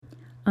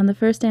On the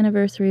first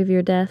anniversary of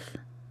your death,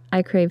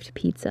 I craved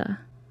pizza.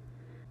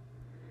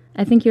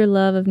 I think your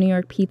love of New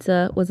York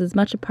pizza was as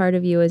much a part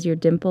of you as your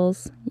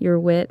dimples, your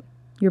wit,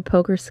 your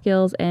poker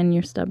skills, and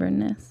your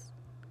stubbornness.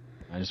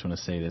 I just want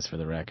to say this for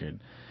the record.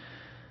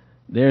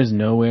 There's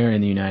nowhere in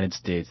the United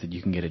States that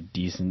you can get a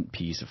decent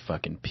piece of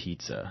fucking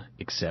pizza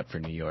except for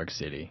New York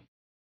City.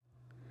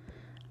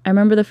 I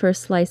remember the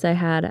first slice I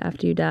had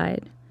after you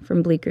died,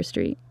 from Bleecker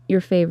Street, your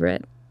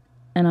favorite,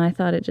 and I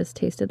thought it just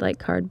tasted like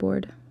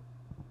cardboard.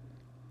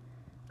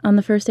 On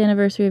the first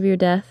anniversary of your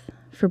death,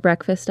 for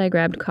breakfast I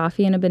grabbed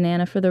coffee and a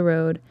banana for the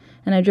road,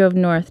 and I drove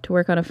north to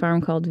work on a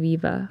farm called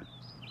Viva.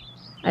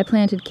 I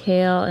planted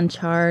kale and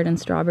chard and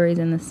strawberries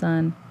in the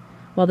sun,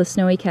 while the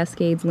snowy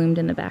Cascades loomed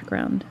in the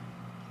background.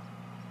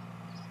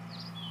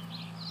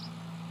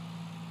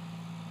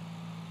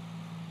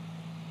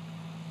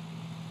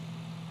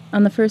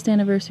 On the first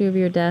anniversary of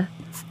your death,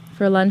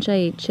 for lunch I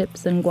ate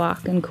chips and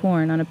guac and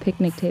corn on a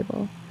picnic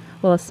table,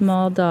 while a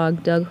small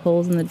dog dug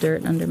holes in the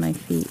dirt under my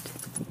feet.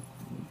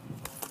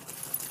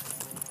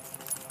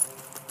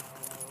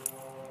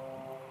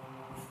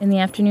 In the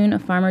afternoon, a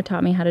farmer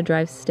taught me how to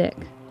drive stick,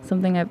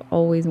 something I've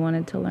always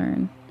wanted to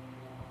learn.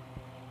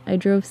 I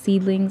drove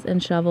seedlings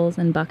and shovels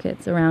and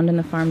buckets around in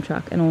the farm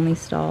truck and only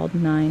stalled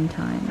 9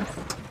 times.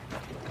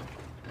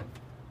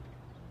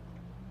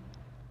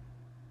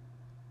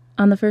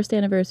 On the first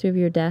anniversary of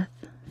your death,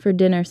 for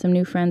dinner some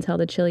new friends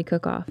held a chili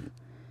cook-off.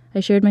 I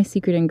shared my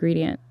secret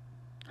ingredient,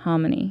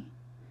 hominy,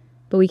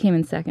 but we came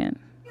in second.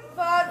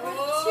 But with 2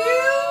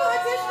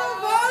 additional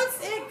votes,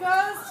 it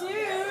goes to...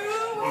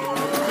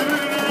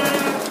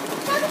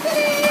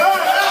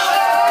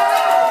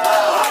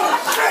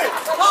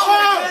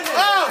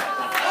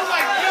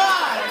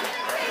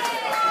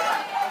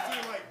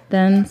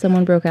 Then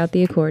someone broke out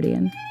the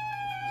accordion.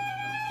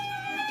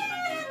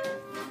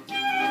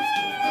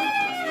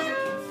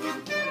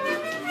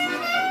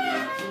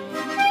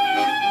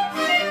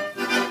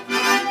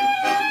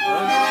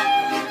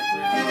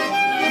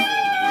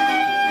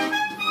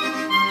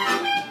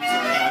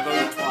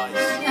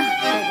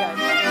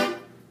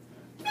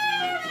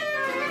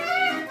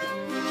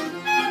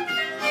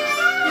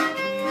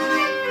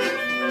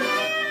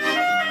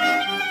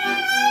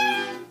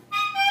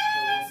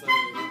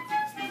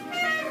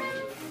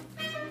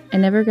 I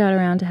never got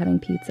around to having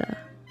pizza,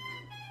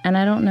 and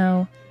I don't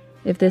know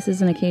if this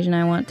is an occasion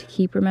I want to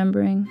keep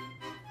remembering,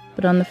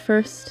 but on the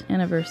first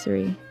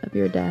anniversary of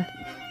your death,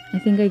 I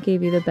think I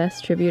gave you the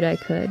best tribute I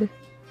could.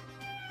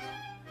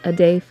 A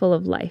day full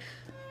of life.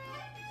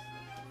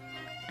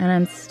 And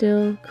I'm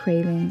still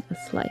craving a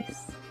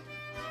slice.